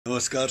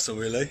नमस्कार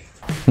सबैलाई।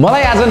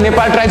 मलाई आज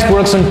NepalTries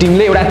प्रोडक्सन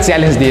टिमले एउटा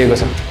च्यालेन्ज दिएको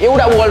छ,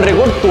 एउटा वर्ल्ड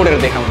रेकर्ड तोडेर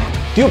देखाउने,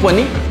 त्यो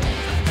पनि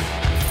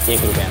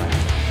 1 रुपैयाँमा।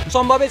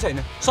 सम्भवै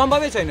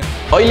छैन।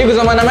 अहिलेको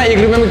जमानामा 1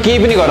 रुपैयाँमा केही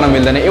पनि गर्न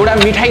मिल्दैन। एउटा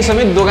मिठाई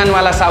समेत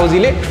दोकानवाला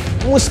साउजीले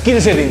मुस्किल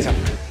से दिन्छ।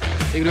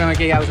 1 रुपैयाँमा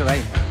केही आउँछ भाइ?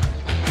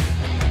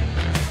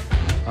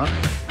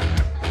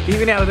 केही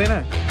पनि आउँदैन।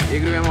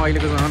 1 रुपैयाँमा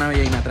अहिलेको जमानामा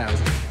यही मात्र आउँछ।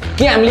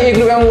 के हामीले 1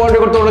 रुपैयाँमा वर्ल्ड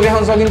रेकर्ड तोडेर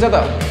देखाउन सकिन्छ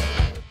त?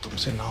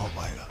 तुमसे ना हो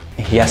पाएगा।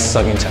 यस,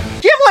 सकिन्छ।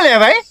 के बोले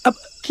भाइ? अब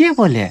के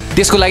बोले?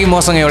 त्यसको लागि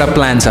मसँग एउटा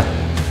प्लान छ।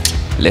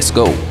 Let's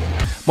go.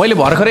 मैले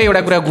भर्खरै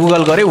एउटा कुरा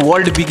गुगल गरेँ,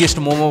 वर्ल्ड बिगेस्ट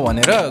मोमो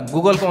भनेर।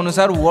 गुगलको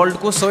अनुसार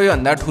वर्ल्डको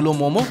सबैभन्दा ठुलो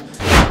मोमो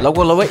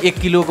लगभग 1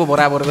 किलोको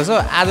बराबरको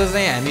छ। आज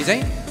चाहिँ हामी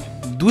चाहिँ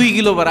 2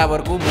 किलो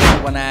बराबरको मोमो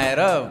बनाएर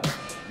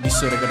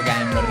विश्व रेकर्ड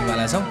कायम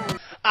गर्नेवाला छौँ।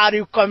 Are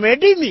you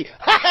comedy me?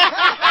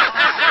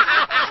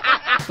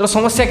 तर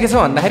समस्या के छ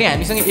भन्दाखेरि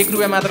हामीसँग 1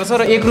 रुपैयाँ मात्र छ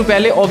र 1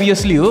 रुपैयाँले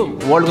अभियसली हो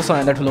वर्ल्डको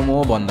सबैभन्दा ठुलो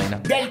मोमो बन्दैन।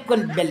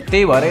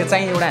 त्यही भएर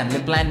चाहिँ एउटा हामीले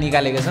प्लान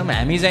निकालेका छौँ।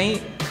 हामी चाहिँ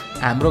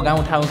हाम्रो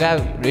गाउँठाउँका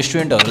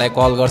रेस्टुरेन्टहरूलाई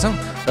कल गर्छौँ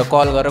र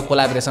कल गरेर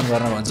कोलाबोरेसन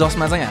गर्न भन्छ,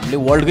 जसमा चाहिँ हामीले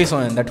वर्ल्डकै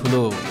सबैभन्दा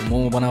ठुलो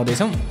मोमो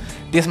बनाउँदैछौँ।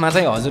 त्यसमा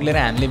चाहिँ हजुरले र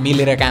हामीले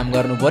मिलेर काम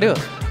गर्नु पर्यो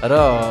र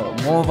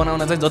मोमो बनाउन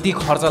चाहिँ जति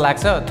खर्च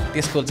लाग्छ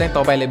त्यसको चाहिँ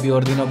तपाईँले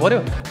बिहोर दिनु पर्यो।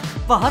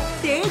 बहुत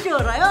तेज हो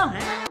रहा है।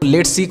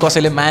 लेट्स सी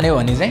कसैले मान्यो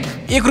भने चाहिँ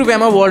 1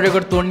 रुपैयाँमा वर्ल्ड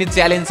रेकर्ड तोड्ने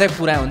च्यालेन्ज चाहिँ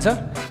पुरा हुन्छ।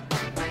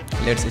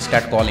 Let's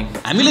start calling.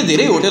 हामीले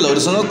धेरै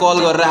होटलहरूसँग कल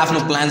गरेर आफ्नो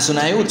प्लान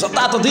सुनायौँ,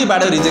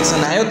 जताततैबाट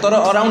रिजेक्सन आयो। तर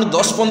अराउन्ड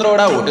 10-15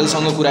 वटा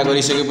होटलसँग कुरा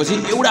गरिसकेपछि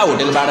एउटा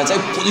होटलबाट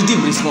चाहिँ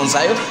पोजिटिभ रिस्पोन्स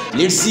आयो।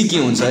 लेट्स सी के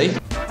हुन्छ है।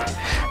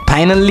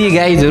 फाइनल्ली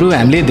गाइजहरू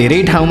हामीले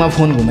धेरै ठाउँमा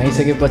फोन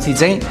घुमाइसकेपछि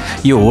चाहिँ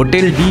यो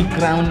होटल डी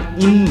क्राउन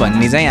इन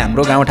भन्ने चाहिँ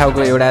हाम्रो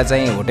गाउँठाउँको एउटा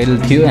चाहिँ होटल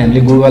थियो।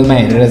 हामीले गुगलमा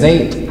हेरेर चाहिँ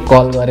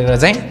कल गरेर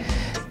चाहिँ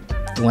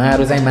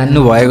उहाँहरू चाहिँ मान्नु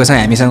भएको छ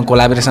हामीसँग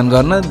कोलाबोरेसन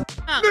गर्न।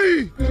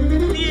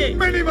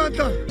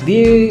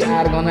 They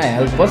are gonna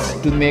help us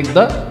to make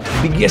the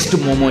biggest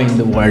momo in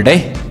the world,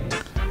 है।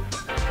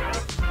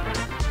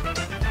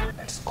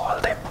 Let's call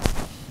them.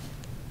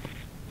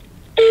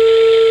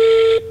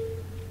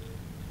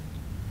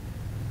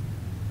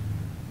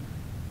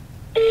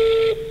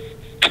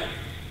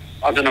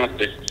 हजुर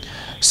नमस्ते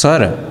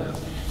सर।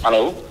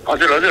 हेलो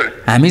हजुर हजुर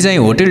हामी चाहिँ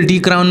होटल डी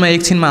क्राउनमा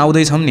एकछिनमा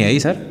आउँदैछौँ नि है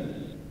sir.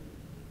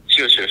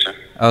 Sure sure sir.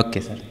 Okay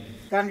sir.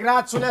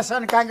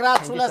 Congratulation.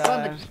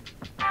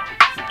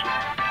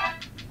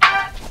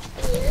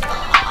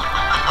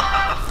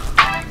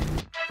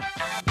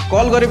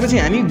 Call गरेपछि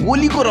हामी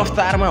गोलीको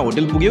रफ्तारमा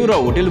होटल पुग्यौँ र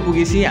होटल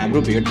पुगेपछि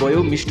हाम्रो भेट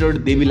भयो मिस्टर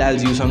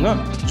देवीलालज्यूसँग,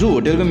 जो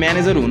होटलको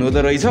म्यानेजर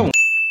हुनुहुँदो रहेछ।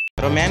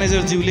 र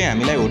म्यानेजरज्यूले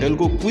हामीलाई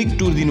होटलको क्विक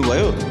टुर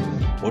दिनुभयो।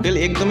 होटल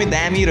एकदमै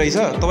दामी रहेछ,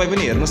 तपाईँ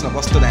पनि हेर्नुहोस् न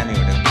कस्तो दामी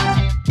होटल।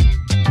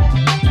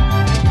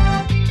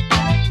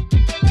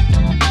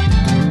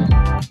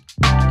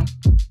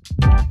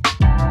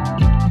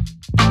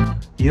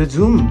 यो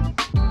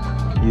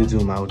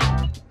जुम आउट,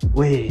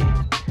 वे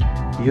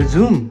यो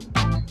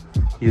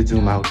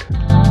जुम आउट।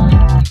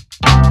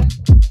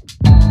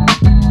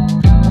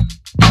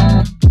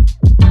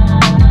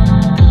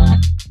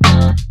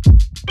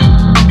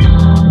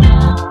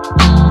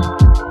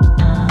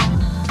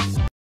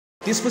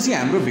 त्यसपछि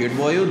हाम्रो भेट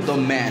भयो the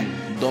man,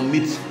 the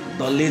myth,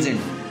 the legend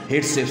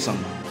head सेफसँग।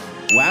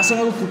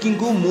 उहाँसँगको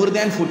कुकिङको मोर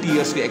देन 40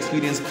 इयर्सको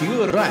एक्सपिरियन्स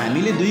थियो र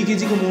हामीले 2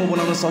 केजीको मोमो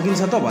बनाउन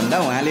सकिन्छ त भन्दा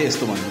उहाँले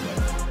यस्तो भन्नुभयो,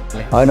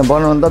 होइन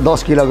बनाउनु त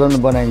 10 किलोको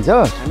बनाइन्छ।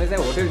 हामी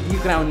चाहिँ होटल डी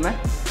क्राउनमा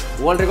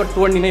वर्ल्ड रेकर्ड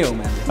तोड्ने नै हो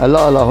मान्छे।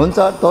 ल हुन्छ,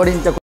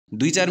 तोडिन्छ।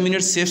 2-4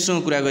 मिनट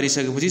सेफसँग कुरा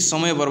गरिसकेपछि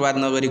समय बर्बाद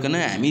नगरिकन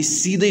हामी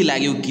सिधै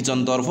लाग्यौँ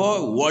किचनतर्फ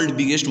वर्ल्ड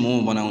बिगेस्ट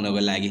मोमो बनाउनको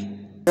लागि।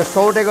 यो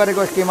सौटे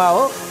गरेको स्किमा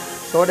हो।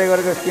 सौटे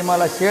गरेको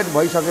स्किमालाई सेट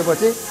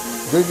भइसकेपछि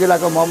 2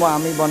 किलोको मोमो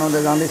हामी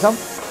बनाउँदै जाँदैछौँ।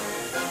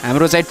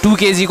 हाम्रो चाहिँ 2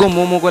 केजीको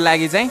मोमोको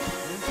लागि चाहिँ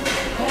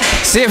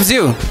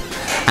सेफज्यू,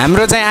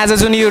 हाम्रो चाहिँ आज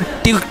जुन यो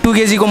 2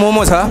 केजीको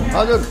मोमो छ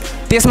हजुर,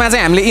 त्यसमा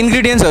चाहिँ हामीले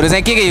इन्ग्रिडियन्ट्सहरू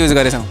चाहिँ के युज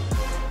गरेछौँ?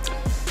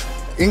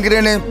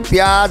 इन्ग्रिडियन्ट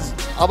प्याज।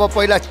 अब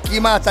पहिला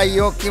किमा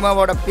चाहियो,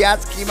 किमाबाट प्याज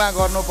किमा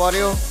गर्नु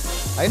पर्यो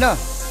होइन।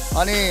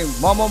 अनि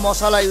मोमो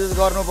मसला युज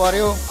गर्नु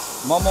पर्यो।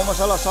 मोमो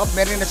मसला सब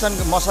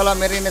मसला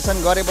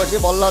मेरिनेसन गरेपछि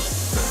बल्ल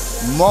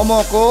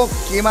मोमोको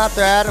किमा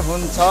तयार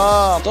हुन्छ।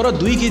 तर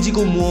 2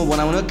 केजीको मोमो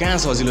बनाउन कहाँ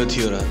सजिलो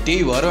थियो र,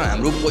 त्यही भएर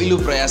हाम्रो पहिलो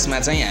प्रयासमा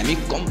चाहिँ हामी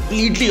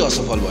कम्प्लिटली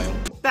असफल भयौँ।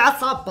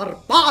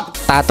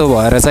 तातो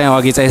भएर चाहिँ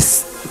अघि चाहिँ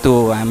त्यो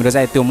हाम्रो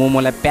चाहिँ त्यो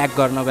मोमोलाई प्याक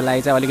गर्नको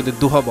लागि चाहिँ अलिकति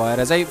दुःख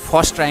भएर चाहिँ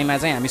फर्स्ट ट्राईमा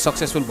चाहिँ हामी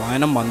सक्सेसफुल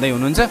भएनौँ भन्दै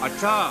हुनुहुन्छ।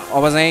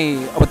 अब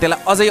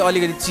त्यसलाई अझै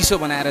अलिकति चिसो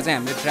बनाएर चाहिँ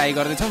हामीले ट्राई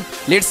गर्दैछौँ।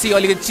 लेट्स सी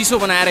अलिकति चिसो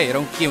बनाएर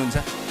हेरौँ के हुन्छ।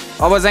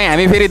 अब चाहिँ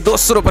हामी फेरि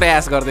दोस्रो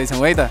प्रयास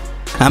गर्दैछौँ है त।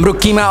 हाम्रो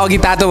किमा अघि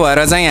तातो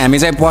भएर चाहिँ हामी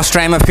चाहिँ फर्स्ट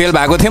ट्राईमा फेल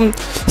भएको थियौँ।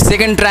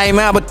 सेकेन्ड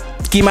ट्राईमा अब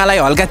किमालाई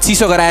हल्का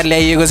चिसो गराएर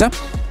ल्याइएको छ।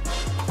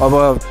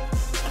 अब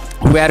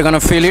we are gonna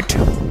fail it.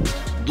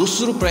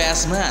 दोस्रो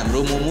प्रयासमा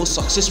हाम्रो मोमो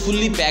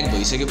सक्सेसफुल्ली प्याक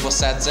भइसके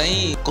पश्चात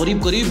चाहिँ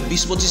करिब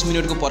 20-25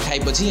 मिनटको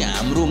पर्खाइपछि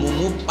हाम्रो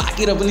मोमो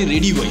पाकेर पनि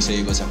रेडी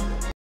भइसकेको छ।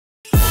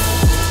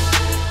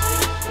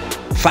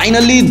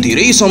 फाइनल्ली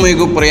धेरै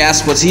समयको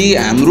प्रयासपछि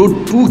हाम्रो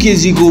 2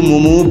 kg को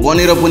मोमो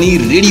बनेर पनि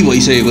रेडी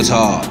भइसकेको छ।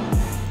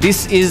 दिस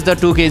इज द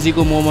 2 kg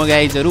को मोमो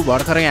गाइजहरु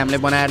भर्खरै हामीले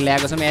बनाएर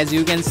ल्याएको छौं। As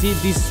you can see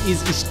this is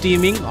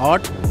स्टीमिङ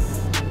hot,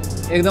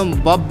 एकदम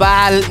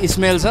बब्बाल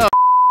स्मेल छ।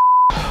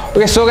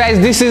 Okay so guys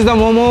this is the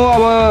momo.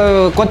 अब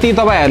कति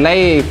तपाईहरुलाई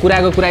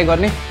कुराको कुराई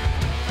गर्ने?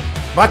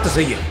 बात तो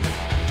सही है।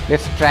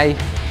 Let's try.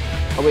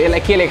 अब यसलाई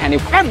केले खाने?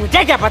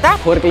 मुझे क्या पता,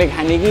 फोर्कले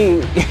खाने कि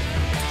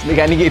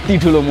खाने कि? यति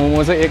ठुलो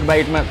मोमो छ, एक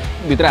बाइटमा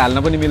भित्र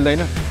हाल्न पनि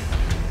मिल्दैन।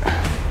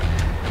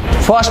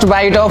 First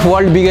bite of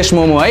world biggest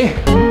momo है।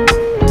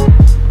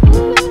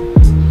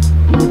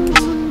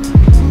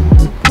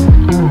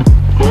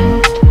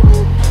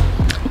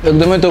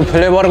 एकदमै त्यो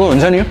फ्लेभरको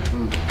हुन्छ नि,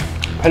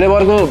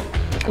 फ्लेभरको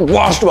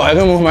वास्ट भयो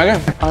क्या मुखमा क्या।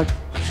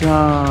 अच्छा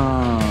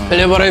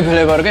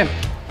फ्लेभर क्या,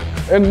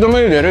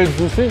 एकदमै धेरै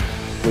जुसी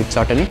विथ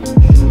चटनी।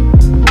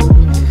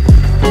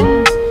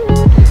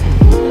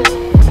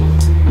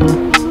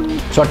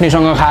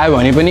 चटनीसँग खायो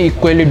भने पनि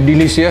इक्वली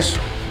डिलिसियस,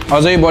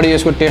 अझै बढी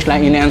यसको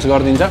टेस्टलाई इन्हान्स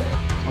गरिदिन्छ।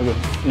 हजुर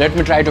let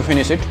me try to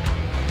finish it.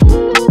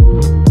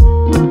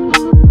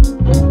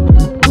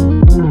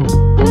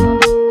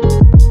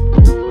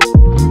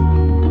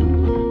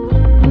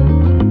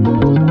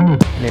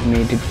 Let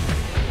me it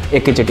it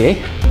एकैचोटि है।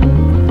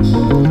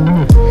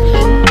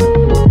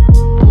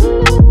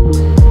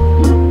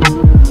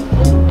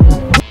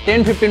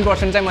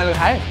 10-15% चाहिँ मैले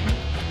खाएँ।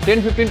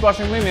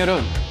 10-15%मै मेरो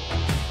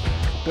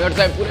पेट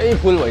चाहिँ पुरै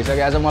फुल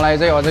भइसक्यो। आज मलाई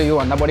चाहिँ अझै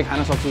योभन्दा बढी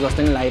खान सक्छु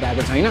जस्तो नि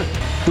लागिरहेको छैन।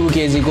 2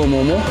 kg को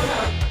मोमो।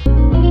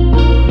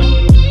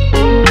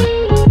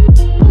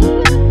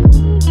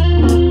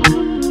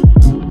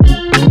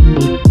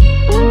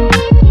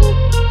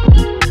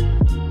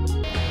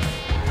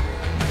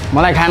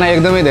 मलाई खान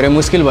एकदमै धेरै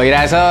मुस्किल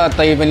भइरहेछ,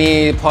 तै पनि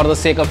for the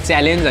sake of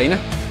challenge हैन,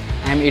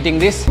 I am eating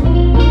this.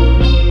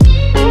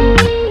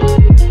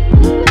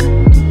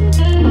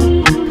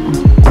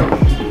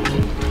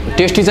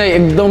 Tasty चाहिँ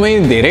एकदमै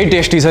धेरै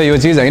टेस्टी छ यो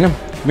चिज हैन,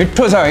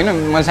 मिठो छ हैन।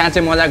 म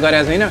साँच्चै मजाक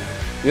गरेको छैन,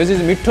 यो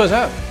चिज मिठो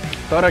छ।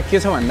 तर के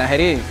छ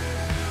भन्दाखेरि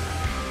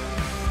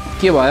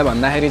के भयो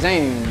भन्दाखेरि चाहिँ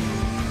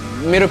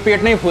मेरो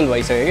पेट नै फुल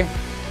भइसक्यो कि,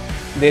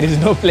 there is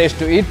no place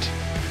to it.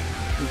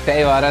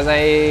 त्यही भएर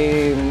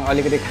चाहिँ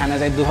अलिकति खाना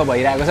चाहिँ दुःख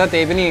भइरहेको छ।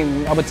 त्यही पनि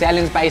अब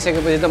च्यालेन्ज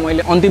पाइसकेपछि त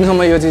मैले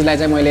अन्तिमसम्म यो चिजलाई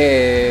चाहिँ मैले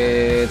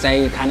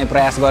चाहिँ खाने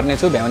प्रयास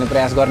गर्नेछु, भ्याउने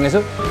प्रयास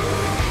गर्नेछु।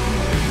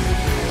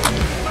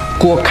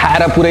 कोक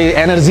खाएर पुरै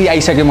एनर्जी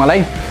आइसक्यो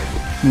मलाई।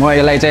 म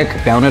यसलाई चाहिँ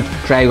भ्याउन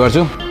ट्राई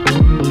गर्छु।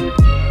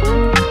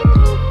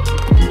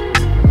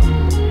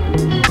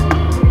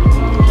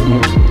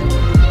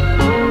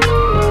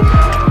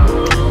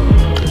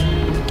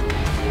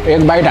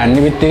 एक बाइट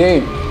हान्ने बित्तिकै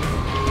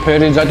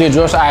फेरि जति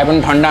जोस आए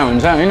पनि ठन्डा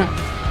हुन्छ हैन।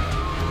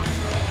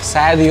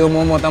 सायद यो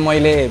मोमो त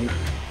मैले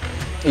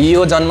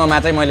यो जन्ममा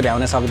चाहिँ मैले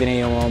भ्याउन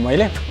सक्दिनँ। यो मोमो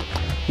मैले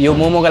यो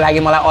मोमोको लागि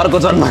मलाई अर्को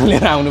जन्म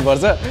लिएर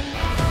आउनुपर्छ।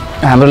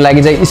 हाम्रो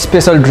लागि चाहिँ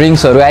स्पेसल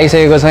ड्रिङ्क्सहरू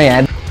आइसकेको छ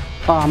यहाँ।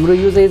 हाम्रो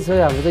यो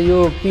चाहिँ हाम्रो चाहिँ यो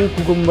पिङ्क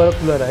कुकुम्बर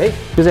कुलर है,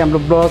 यो चाहिँ हाम्रो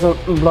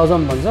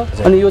ब्लजम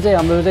भन्छ। अनि यो चाहिँ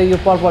हाम्रो चाहिँ यो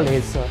पर्पल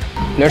हेज छ।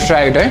 लेट्स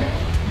ट्राई इट है।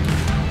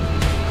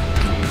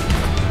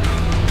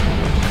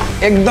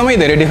 एकदमै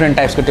धेरै डिफ्रेन्ट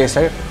टाइप्सको टेस्ट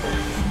है।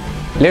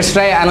 लेट्स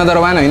ट्राई अनदर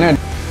वान हैन।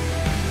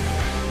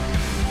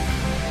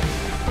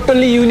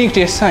 टोटल्ली युनिक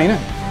टेस्ट छ हैन।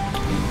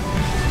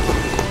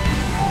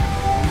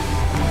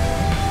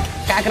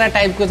 काँक्रा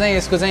टाइपको चाहिँ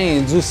यसको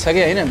चाहिँ जुस छ कि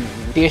हैन।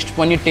 टेस्ट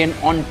पनि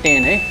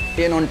 10/10 है,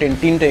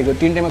 10/10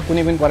 तिनटैमा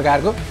कुनै पनि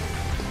प्रकारको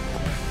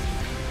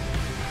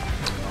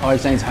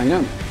फल्ट चाहिँ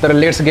छैन। तर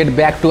let's get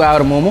back to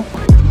our momo.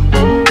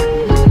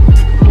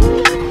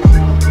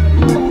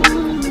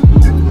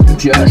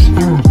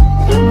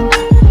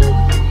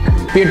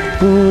 पेट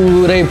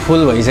पुरै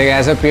फुल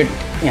भइसकेको छ, पेट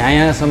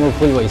यहाँसम्म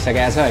फुल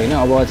भइसकेको छ हैन।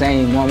 अब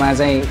चाहिँ ममा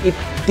चाहिँ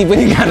यति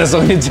पनि खान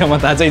सक्ने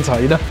क्षमता चाहिँ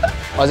छैन।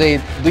 अझै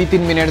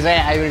 2-3 मिनट चाहिँ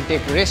आई विल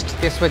टेक रेस्ट।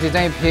 त्यसपछि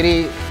चाहिँ फेरि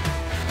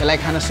यसलाई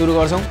खान सुरु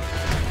गर्छौँ।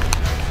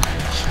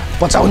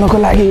 पचाउनको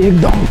लागि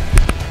एकदम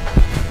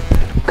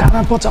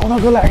खाना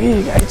पचाउनको लागि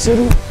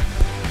गाइजहरु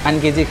 1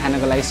 kg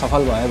खानको लागि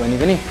सफल भयो भने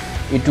पनि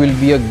it will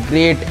be a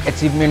great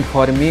achievement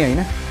for me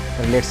हैन।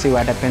 Let's see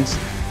what happens.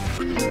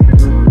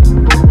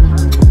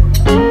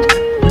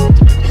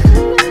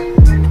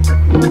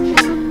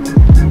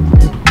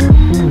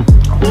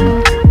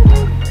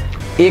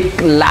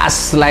 एक लास्ट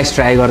स्लाइस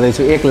ट्राई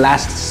गर्दैछु, एक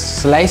लास्ट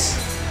स्लाइस।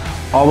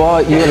 अब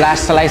यो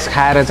लास्ट स्लाइस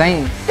खाएर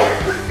चाहिँ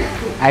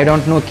आई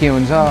डोन्ट नो के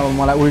हुन्छ।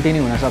 मलाई उल्टी नै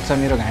हुनसक्छ,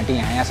 मेरो घाँटी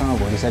यहाँसम्म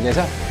भरिसकेछ।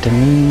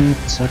 चटनी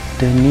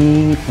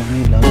चटनी पनि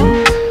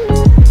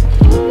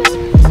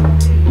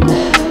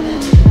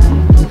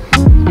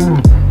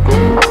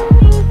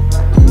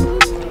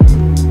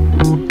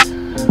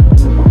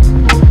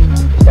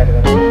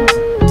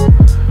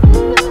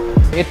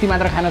यति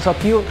मात्र खान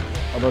सकियो।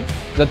 अब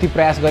जति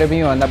प्रयास गरे पनि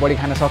योभन्दा बढी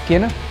खान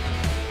सकिएन।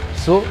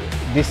 So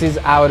this is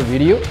our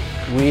video.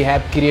 We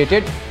have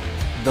created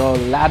the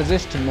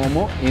largest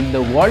momo in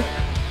the world.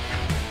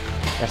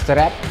 That's the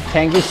wrap.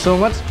 Thank you so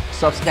much.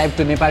 Subscribe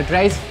to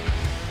NepalTries.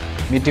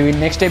 Meet you in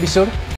next episode.